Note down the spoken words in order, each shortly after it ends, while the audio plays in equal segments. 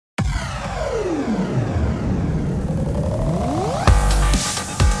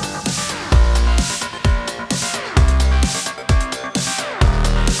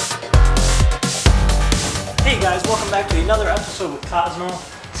episode with Cozmo.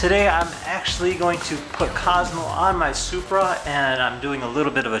 Today I'm actually going to put Cozmo on my Supra and I'm doing a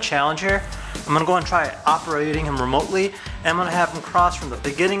little bit of a challenge here. I'm going to go and try operating him remotely and I'm going to have him cross from the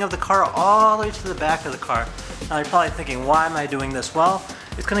beginning of the car all the way to the back of the car. Now you're probably thinking, why am I doing this? Well,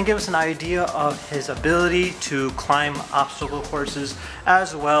 it's going to give us an idea of his ability to climb obstacle courses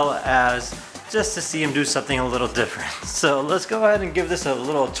as well as just to see him do something a little different. So let's go ahead and give this a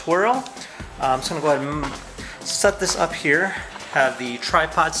little twirl. I'm just going to go ahead and set this up here, have the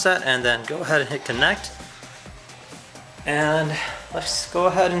tripod set, and then go ahead and hit connect. And let's go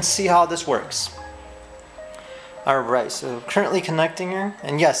ahead and see how this works. Alright, so currently connecting here.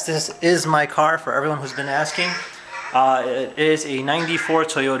 And yes, this is my car for everyone who's been asking. It is a 94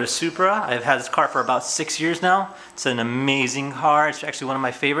 Toyota Supra. I've had this car for about 6 years now. It's an amazing car. It's actually one of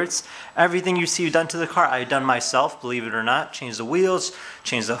my favorites. Everything you see done to the car, I've done myself, believe it or not. Changed the wheels,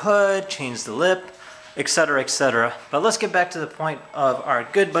 changed the hood, changed the lip, etc., etc. But let's get back to the point of our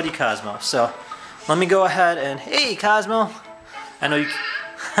good buddy Cozmo. So let me go ahead and, hey Cozmo! I know you...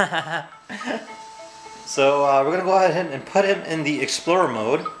 So we're going to go ahead and put him in the Explorer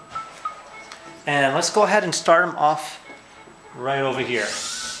mode. And let's go ahead and start him off right over here.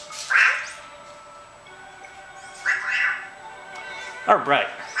 Alright.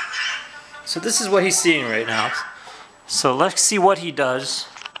 So this is what he's seeing right now. So let's see what he does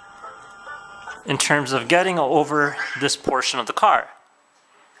in terms of getting over this portion of the car.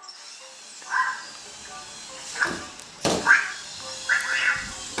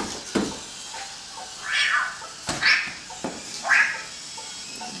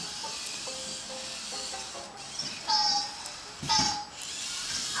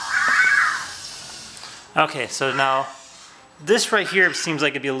 Okay, so now this right here seems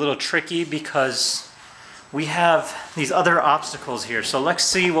like it'd be a little tricky because we have these other obstacles here. So let's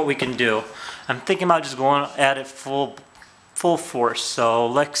see what we can do. I'm thinking about just going at it full force. So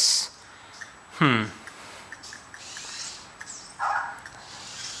let's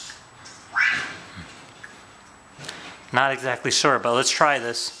not exactly sure, but let's try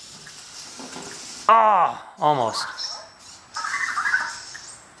this. Ah, almost.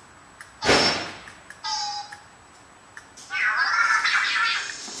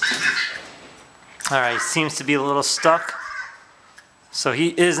 Alright, seems to be a little stuck. So he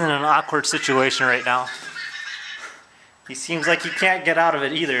is in an awkward situation right now. He seems like he can't get out of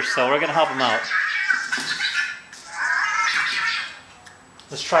it either, so we're going to help him out.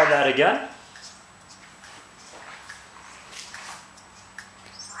 Let's try that again.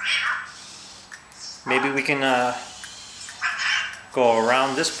 Maybe we can go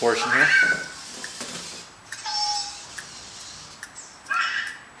around this portion here.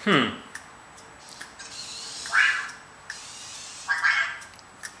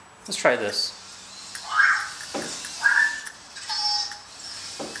 Let's try this.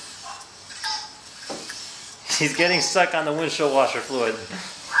 He's getting stuck on the windshield washer fluid.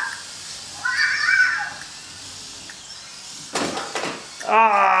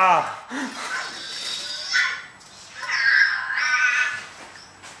 Ah!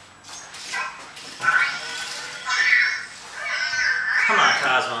 Come on,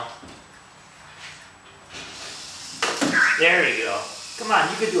 Cozmo. There you go. Come on,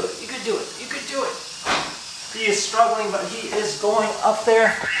 you could do it. You could do it. You could do it. He is struggling, but he is going up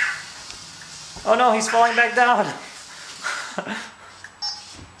there. Oh no, he's falling back down.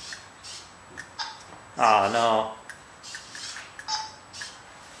 Oh no.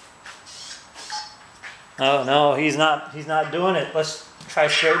 Oh no, he's not doing it. Let's try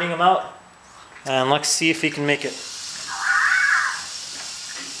straightening him out. And let's see if he can make it.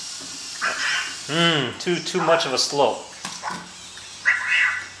 Too much of a slope.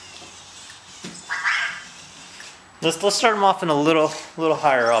 Let's start him off in a little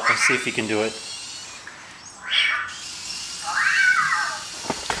higher up and see if he can do it.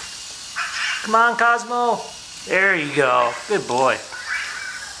 Come on, Cozmo. There you go. Good boy.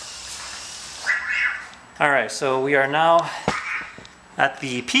 Alright, so we are now at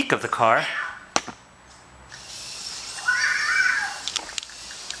the peak of the car.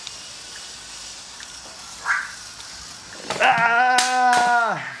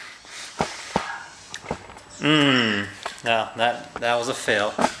 No, that was a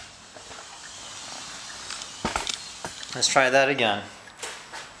fail. Let's try that again.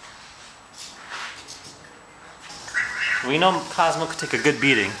 We know Cozmo could take a good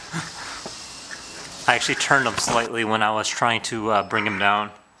beating. I actually turned him slightly when I was trying to bring him down.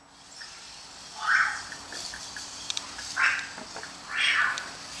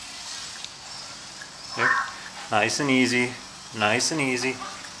 Here. Nice and easy. Nice and easy.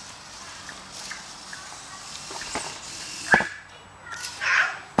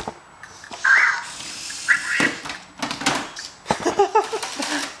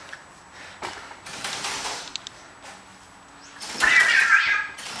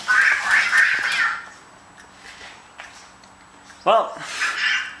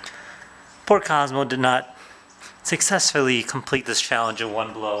 Poor Cozmo did not successfully complete this challenge in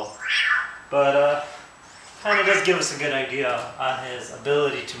one blow. But kind of does give us a good idea on his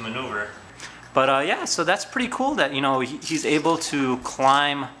ability to maneuver. But yeah, so that's pretty cool that, you know, he's able to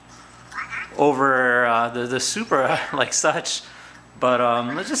climb over the Supra like such. But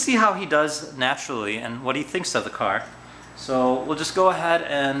let's just see how he does naturally and what he thinks of the car. So we'll just go ahead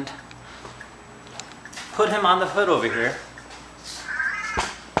and put him on the hood over here.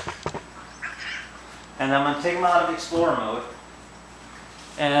 And I'm going to take him out of Explorer mode.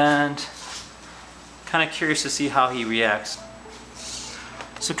 And kind of curious to see how he reacts.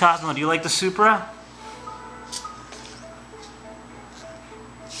 So Cozmo, do you like the Supra?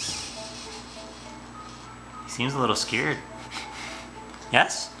 He seems a little scared.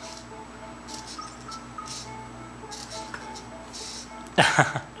 Yes?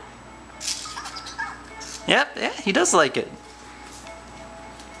 Yep, yeah, he does like it.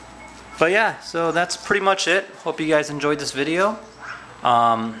 But yeah, so that's pretty much it. Hope you guys enjoyed this video.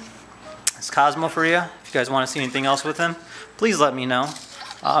 It's Cozmo for you. If you guys want to see anything else with him, please let me know.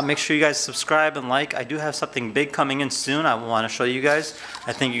 Make sure you guys subscribe and like. I do have something big coming in soon. I want to show you guys.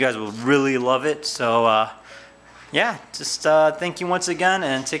 I think you guys will really love it. So yeah, just thank you once again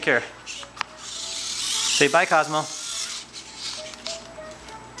and take care. Say bye, Cozmo.